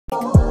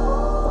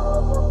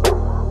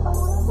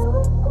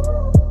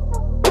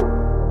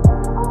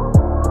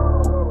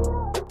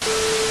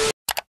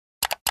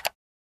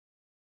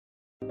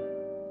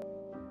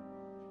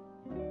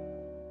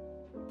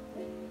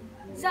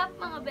Sup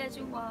mga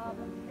BEZZYWAPS?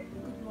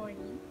 Good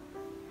morning.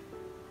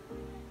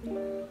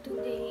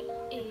 Today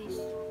is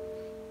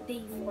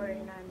day 4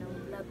 na ng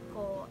vlog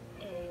ko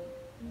and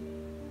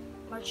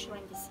March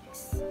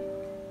 26.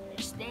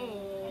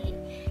 Thursday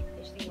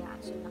nga.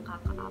 So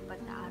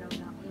nakaka-4 na araw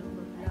na ako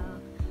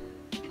nag-vlog.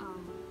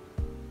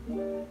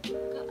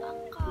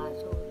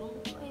 Kaso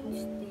nung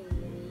Wednesday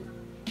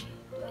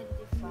 25,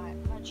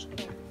 March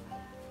 25.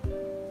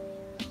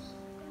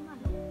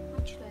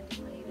 March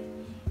 25.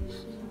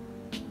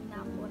 Hindi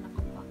na ako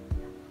nakapag-out.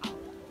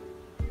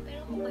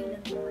 Pero okay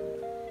lang naman.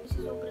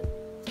 Kasi sobrang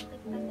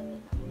sakit talaga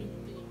ng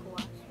binti ko.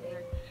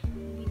 Swear.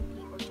 Yung binti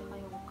ko tsaka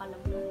yung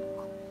kalamnan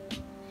ko.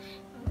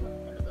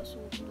 Talaga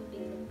so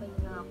today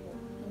nagpahinga ako.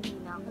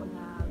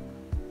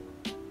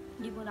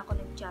 Hindi mo na ako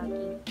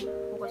nag-jogging.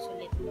 Bukas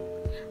ulit.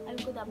 Alam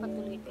ko dapat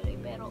tuloy-tuloy.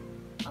 Pero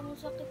ang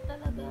sakit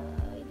talaga.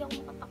 Hindi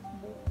ako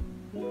makatakbo.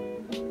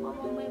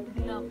 Mamaya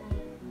bigla akong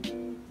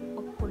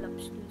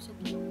mag-collapse dun sa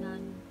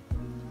gitna.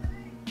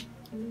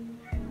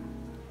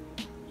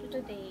 So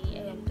today,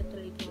 ayan,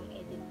 tutuloy ko yung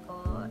edit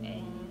ko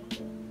and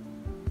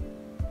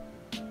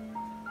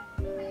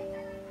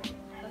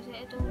kasi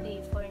itong day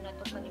 4 na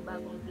to,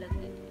 panibagong vlog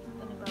na to.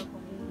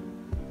 Panibagong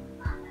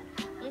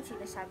yan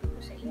sinasabi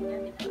ko sa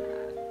inyo, di ba?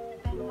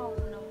 Pero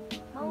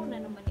mauna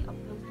naman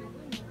i-upload yung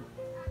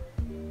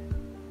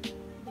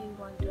day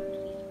 1 to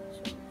 3.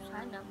 So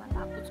sana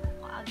matapos ko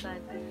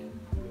kaagad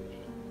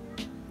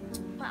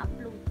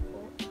ma-upload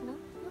ko. No?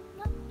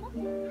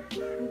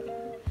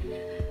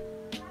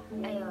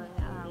 Ayun,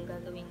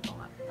 gagawin ko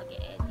nga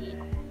pag-edit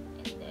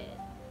and then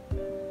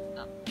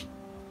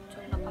so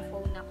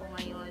naka-phone ako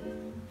ngayon.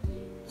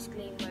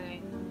 Disclaimer,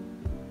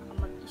 baka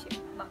mag-isip,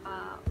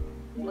 baka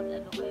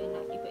mag-ano kayo na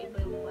iba-iba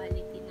yung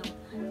quality ng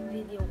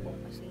video ko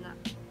kasi nga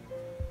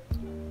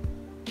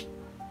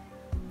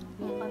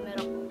yung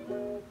camera ko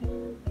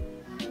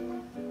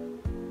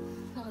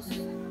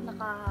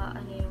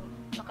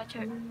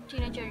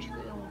china-charge ko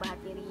yung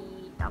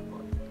battery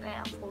tapos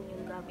kaya phone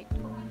yung gamit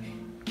ko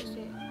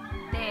kasi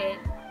then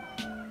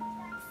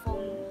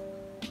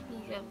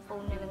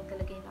phone na lang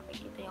talaga yung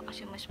nakikita nyo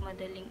kasi mas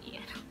madaling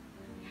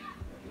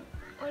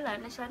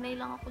wala, nasanay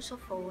lang ako sa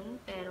phone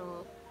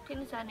pero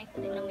sinasanay ko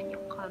din naman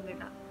yung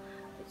camera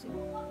kasi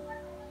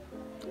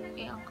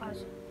ang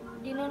kaso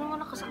hindi na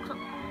naman nakasaksak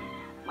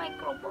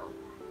microphone.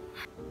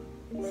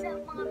 Sa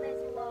mga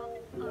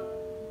BEZZYWAPS,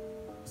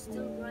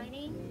 still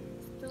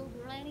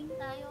grinding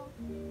tayo.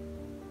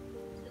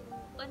 So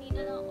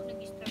kanina lang ako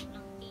nag-start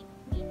ng 8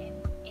 PM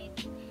and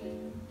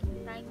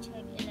time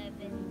check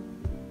 11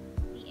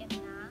 PM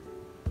na.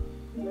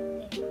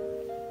 Then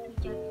may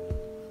jogging,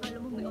 alam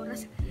mo may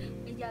oras,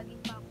 may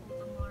jogging pa ako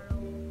tomorrow.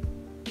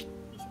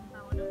 Gising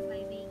pa ako ng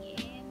 5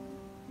 AM.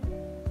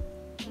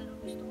 Pero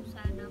gusto ko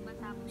sana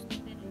matapos na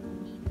pero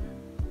hindi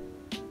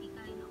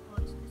kaya ng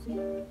oras kasi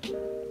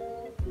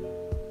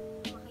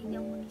baka hindi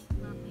ako magising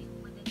mamaya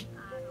yung madaling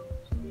araw.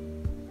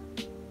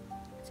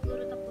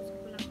 Siguro tapusin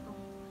ko lang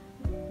tong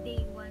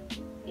day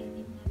 1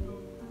 edit na to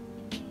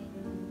and then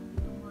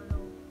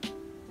tomorrow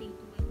day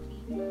 2 and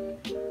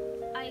 3.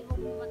 I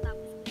hope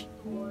matapos ko yung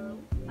tomorrow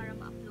para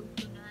ma-upload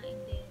ko na and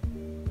then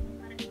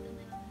para ito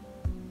na lang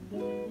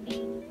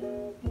day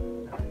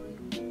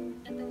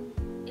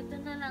ito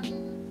na lang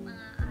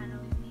mga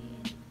araw na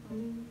i-edit ko.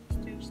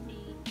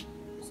 Thursday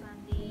to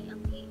Sunday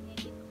ang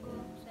i-edit ko.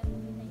 So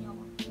nakita nyo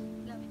ako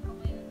gamit ko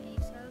ngayon ay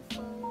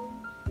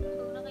cellphone.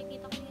 So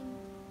nakikita ko yung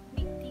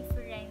big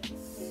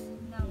difference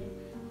ng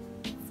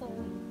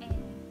phone and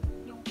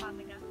yung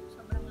camera.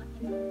 Sobrang laki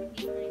ng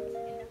difference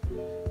nila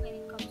when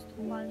it comes to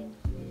quality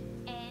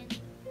and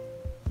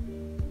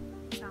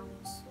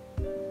sounds.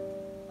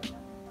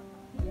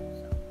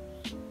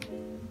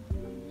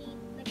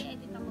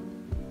 Nag-e-edit ako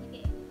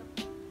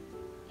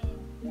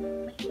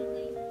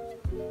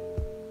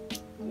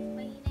and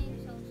mahina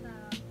yung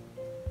sound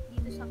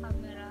dito sa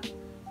camera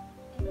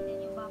and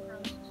then yung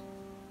background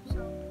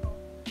sound ko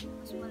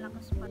mas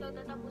malakas pa. So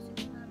tatapusin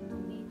ko na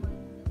ng day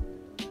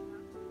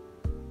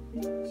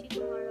 1. See you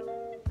tomorrow.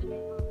 Good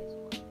night mga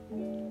BEZZYWAPS.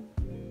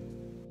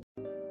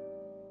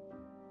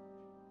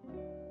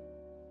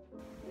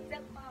 What's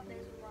up mga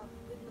BEZZYWAPS?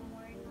 Good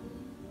morning.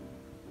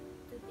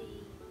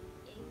 Today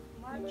is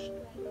March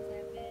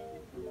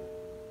 27,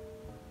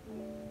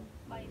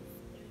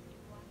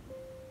 5:31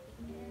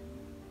 PM.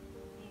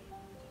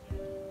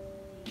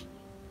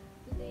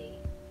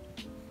 Today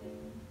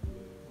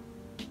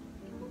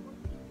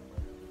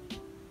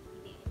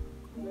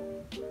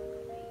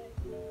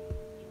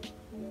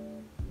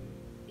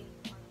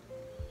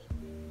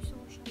gusto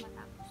ko siya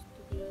matapos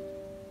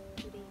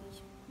today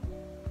mismo.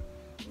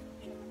 Gusto ko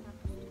siya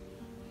matapos today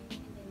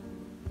and then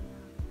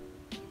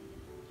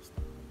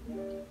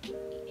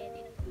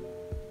i-edit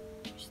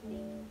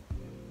Thursday,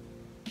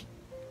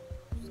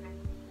 Sunday, start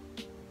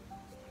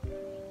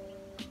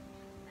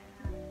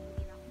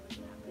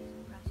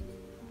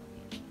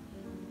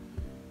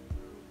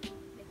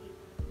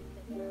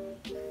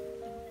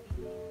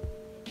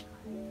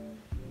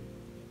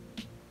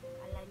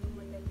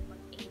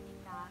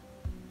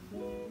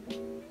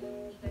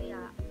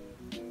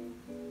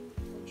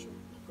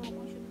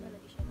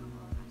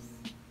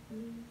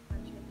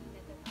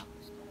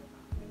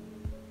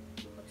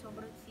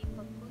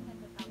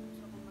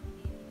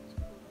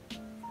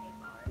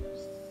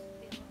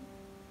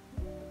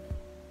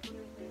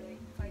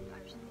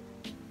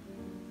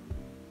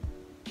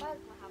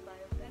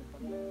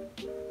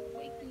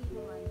Weekly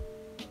naman.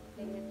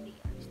 Like na 3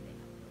 hours din.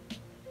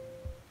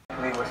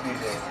 Wait, what's new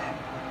day?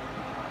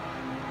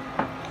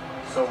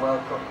 So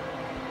welcome.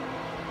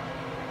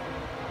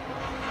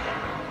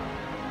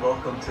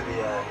 Welcome to the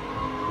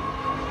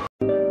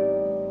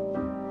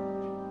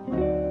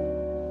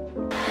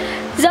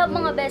So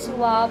mga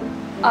BEZZYWAPS,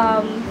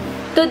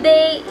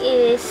 today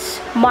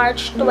is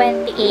March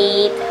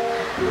 28.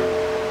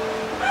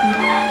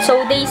 So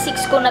day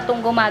 6 ko na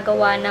tong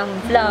gumagawa ng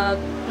vlog,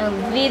 ng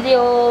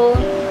video.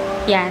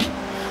 Yan.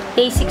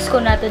 Day 6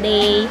 ko na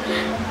today.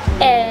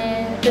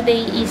 And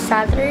today is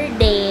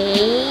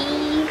Saturday.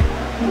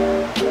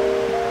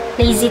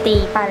 Lazy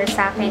day para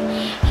sa akin.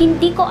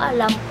 Hindi ko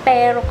alam,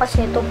 pero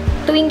kasi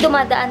tuwing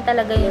dumadaan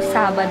talaga yung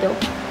Sabado,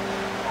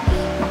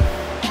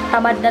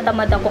 tamad na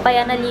tamad ako.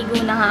 Kaya naligo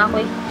na nga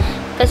ako eh.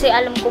 Kasi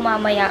alam ko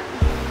mamaya,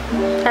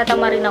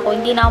 tatama rin ako.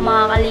 Hindi na ako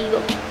makakaligo.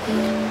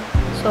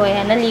 So,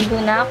 ayan,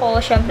 naligo na ako.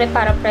 Siyempre,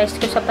 para fresh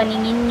ko sa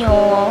paningin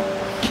nyo.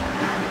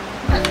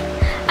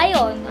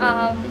 Ayun,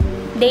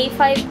 day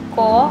 5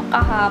 ko,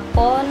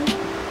 kahapon.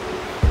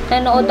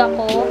 Nanood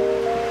ako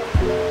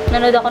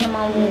ng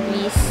mga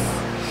movies.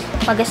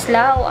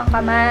 Magaslaw ang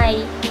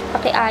kamay.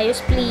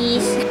 Pakiayos,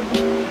 please.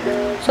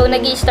 So,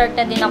 nag-i-start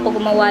na din ako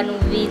gumawa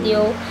ng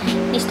video.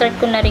 I-start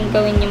ko na rin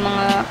gawin yung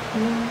mga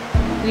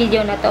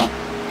video na to.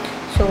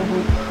 So,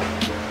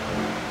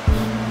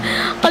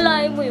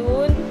 akalain mo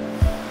yun?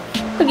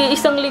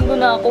 Nag-iisang linggo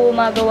na ako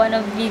gumagawa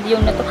ng video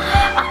na to.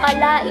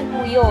 Akalain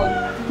mo yun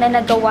na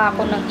nagawa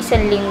ko ng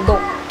 1 linggo.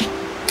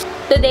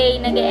 Today,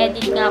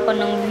 nag-edit nga ako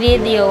ng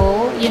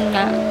video. Yun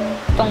nga,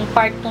 itong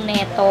part 2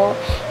 neto,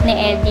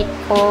 na-edit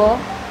ko.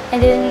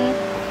 And then,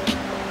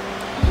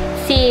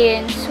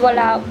 since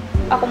wala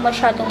ako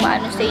masyadong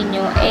maano sa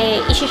inyo,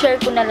 eh, isi-share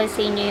ko na lang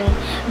sa inyo yung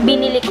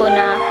binili ko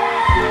na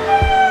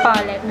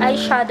palette,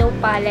 eyeshadow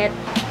palette.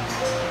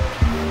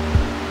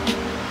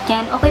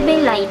 Yan, okay ba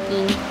yung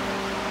lighting?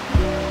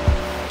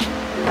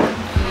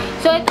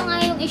 So, ito nga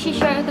yung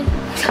isi-share ko.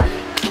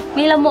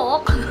 May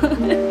lamok.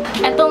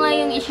 Ito nga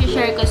yung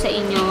isi-share ko sa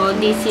inyo.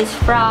 This is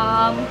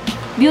from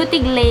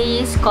Beauty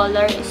Glaze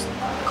Color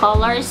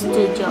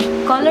Studio.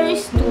 Color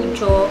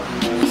Studio.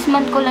 This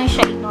month ko lang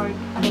siya in-order.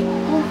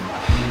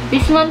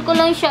 This month ko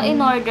lang siya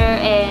in-order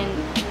and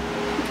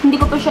hindi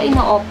ko pa siya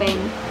ino-open.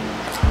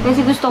 Kasi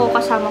gusto ko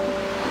kasama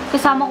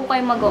ko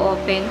kayo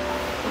mag-o-open.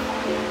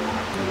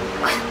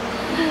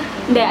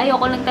 Hindi,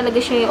 ayoko lang talaga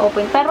siya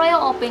i-open. Pero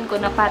i-open ko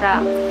na para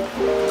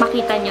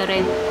makita nyo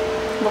rin.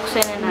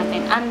 Buksan na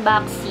natin.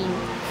 Unboxing.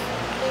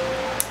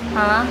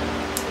 Ha?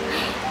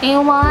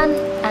 A1,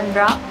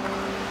 unwrap.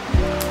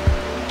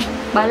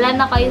 Bahala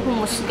na kayo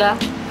humusga.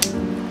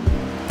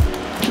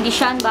 Hindi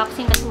siya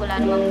unboxing kasi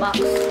wala namang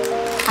box.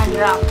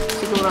 Unwrap,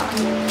 siguro.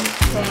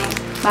 Okay.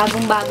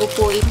 Bagong-bago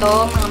po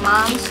ito, mga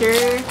ma'am,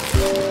 sir.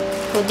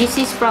 So, this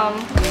is from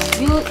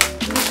Beauty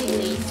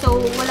Glaze. So,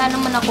 wala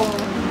naman akong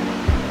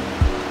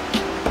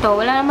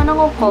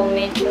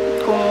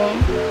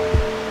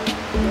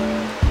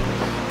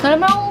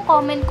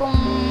comment kung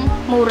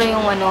mura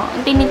yung ano.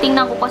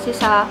 Tinitingnan ko kasi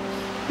sa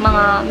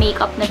mga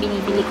makeup na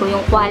binibili ko,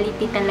 yung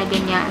quality talaga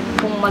niya,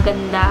 kung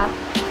maganda.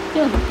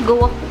 Yun,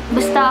 go ako.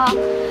 Basta,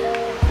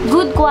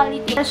 good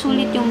quality.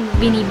 Sulit yung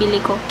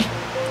binibili ko.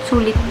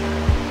 Sulit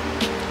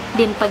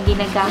din pag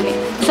ginagamit.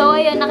 So,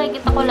 ayun,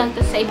 nakikita ko lang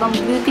to sa ibang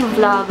beauty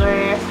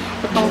vlogger.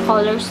 Itong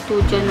Color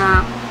Studio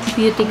na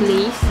Beauty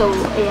Glaze. So,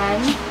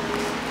 ayan.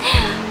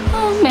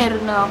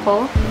 Meron na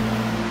ako.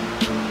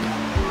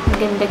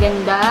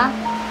 Ganda-ganda.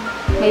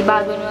 May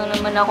bago na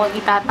naman ako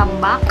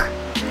itatambak.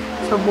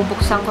 So,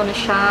 bubuksan ko na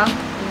siya.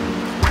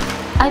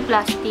 Ay,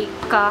 plastic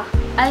ka.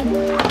 Ay,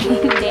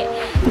 hindi.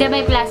 Hindi,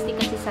 may plastic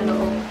kasi sa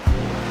loob.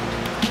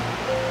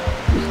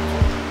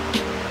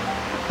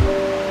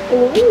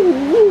 Oh!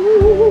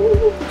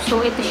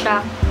 So, ito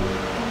siya.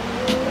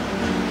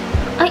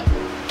 Ay!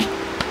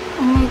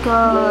 Oh my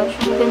gosh,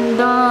 ang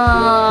ganda!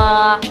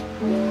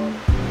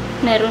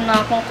 Meron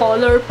na akong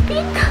color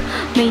pink.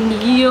 May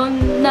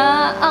neon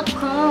na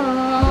ako.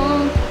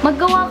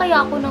 Maggawa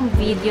kaya ako ng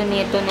video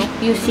nito, no?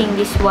 Using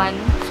this one.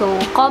 So,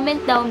 comment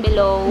down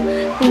below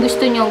kung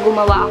gusto nyo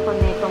gumawa ako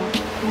netong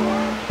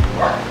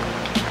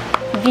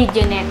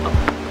video neto.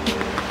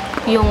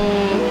 Yung,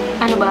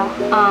 ano ba,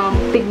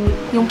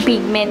 yung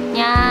pigment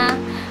niya.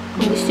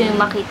 Kung gusto nyo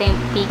makita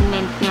yung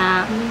pigment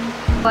niya.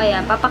 So,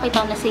 ayan,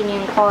 papakita ko na sa inyo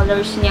yung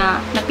colors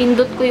niya.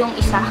 Napindot ko yung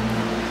isa.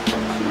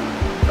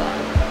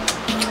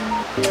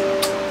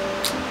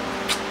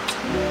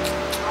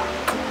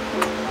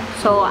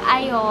 So,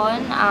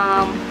 ayun,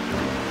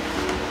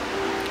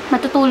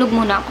 matutulog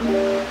muna ako.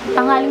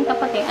 Tanghaling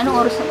tapat eh. Anong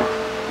oras na ba?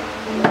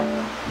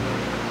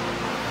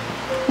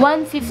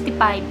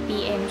 1:55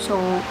 PM. So,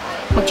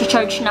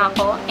 mag-charge na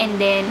ako. And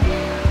then,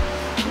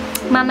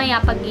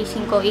 mamaya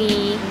pagising ko,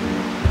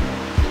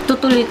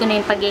 tutuloy ko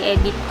na yung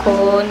pag-e-edit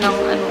ko ng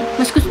ano.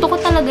 Mas gusto ko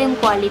talaga yung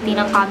quality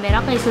ng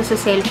camera kaysa sa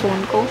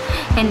cellphone ko.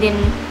 And then,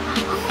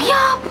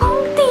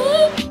 yapang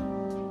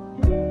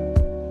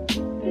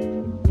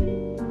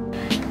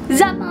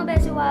Zap mga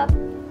BEZZYWAPS!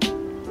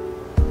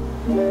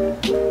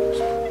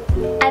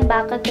 I'm back.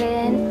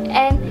 natin.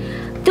 And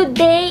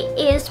today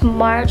is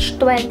March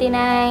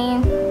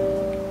 29.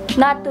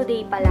 Not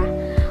today pala.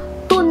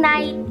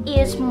 Tonight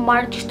is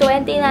March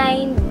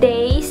 29,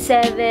 day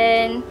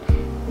 7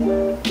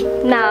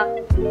 na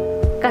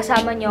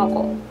kasama niyo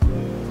ako.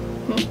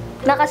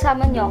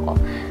 Nakasama niyo ako.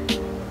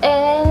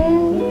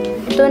 And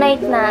tonight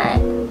na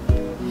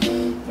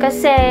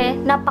kasi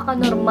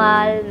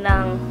napaka-normal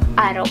ng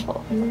araw ko.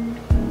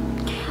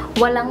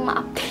 Walang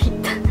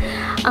ma-update.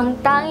 Ang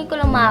tangi ko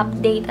lang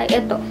ma-update ay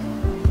ito.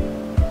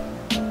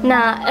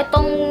 Na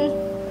itong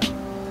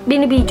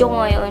binibidyo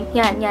ko ngayon.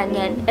 Yan.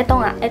 Ito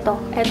nga.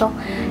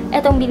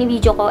 Itong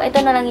binibidyo ko.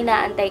 Ito na lang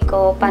inaantay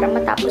ko para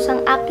matapos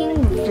ang aking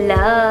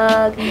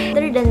vlog.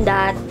 Other than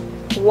that,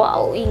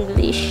 wow,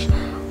 English.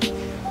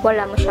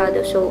 Wala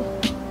masyado. So,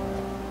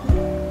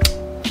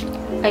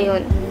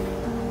 ayun.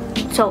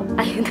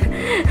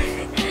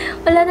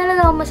 Wala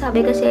talaga akong masabi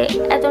kasi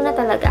ito na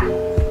talaga.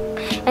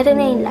 Ito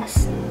na yung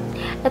last.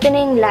 Ito na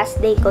yung last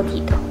day ko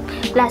dito.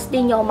 Last day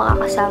niyo ako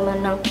makakasama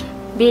ng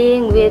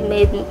being with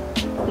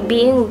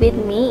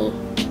me.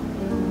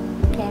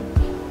 Yan.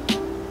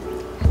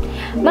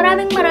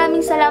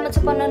 Maraming salamat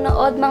sa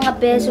panonood, mga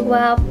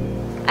BEZZYWAPS.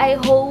 I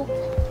hope,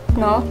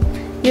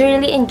 you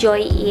really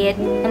enjoy it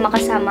na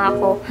makasama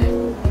ako.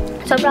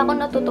 Sobra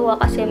akong natutuwa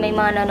kasi may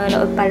mga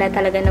nanonood pala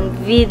talaga ng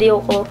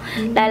video ko.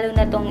 Lalo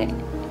na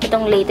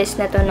itong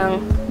latest na to ng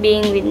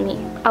Being With Me.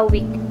 A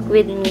Week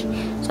With Me.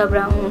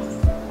 Sobrang,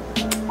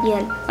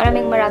 yan.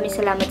 Maraming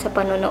salamat sa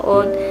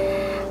panonood.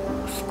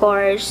 Of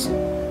course,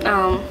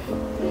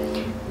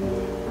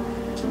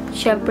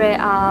 syempre,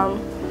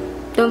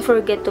 don't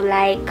forget to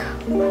like,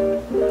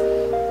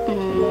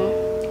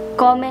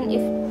 comment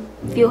if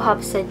you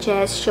have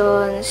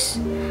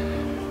suggestions.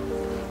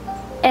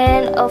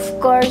 And of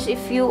course,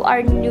 if you are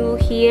new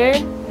here,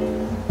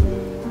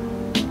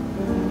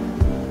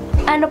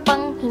 ano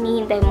pang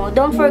hinihintay mo?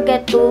 Don't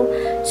forget to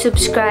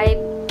subscribe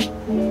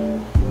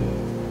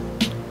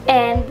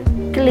and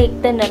click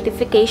the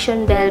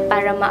notification bell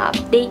para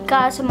ma-update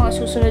ka sa mga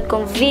susunod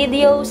kong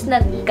videos na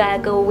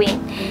gagawin.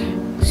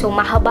 So,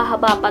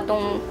 mahaba-haba pa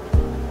tong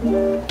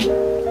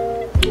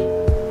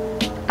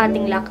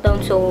ating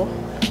lockdown. So,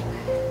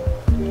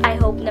 I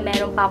hope na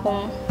meron pa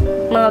akong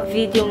mga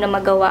video na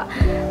magawa.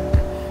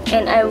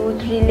 And I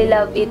would really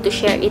love it to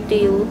share it to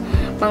you,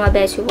 mga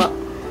BEZZYWAPS.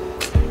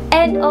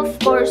 And of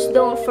course,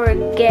 don't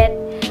forget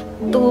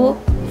to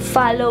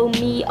follow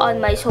me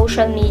on my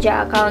social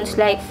media accounts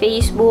like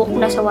Facebook,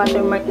 nasa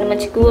watermark naman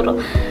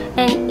siguro,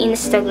 and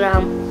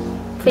Instagram.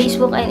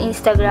 Facebook and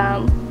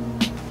Instagram.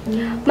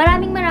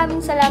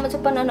 Maraming salamat sa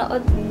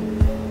panonood,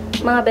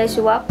 mga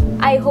BEZZYWAPS.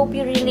 I hope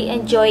you really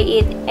enjoy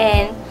it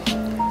and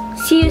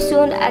see you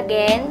soon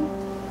again.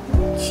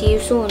 See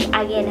you soon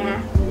again, ha?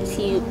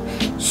 See you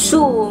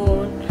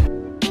soon.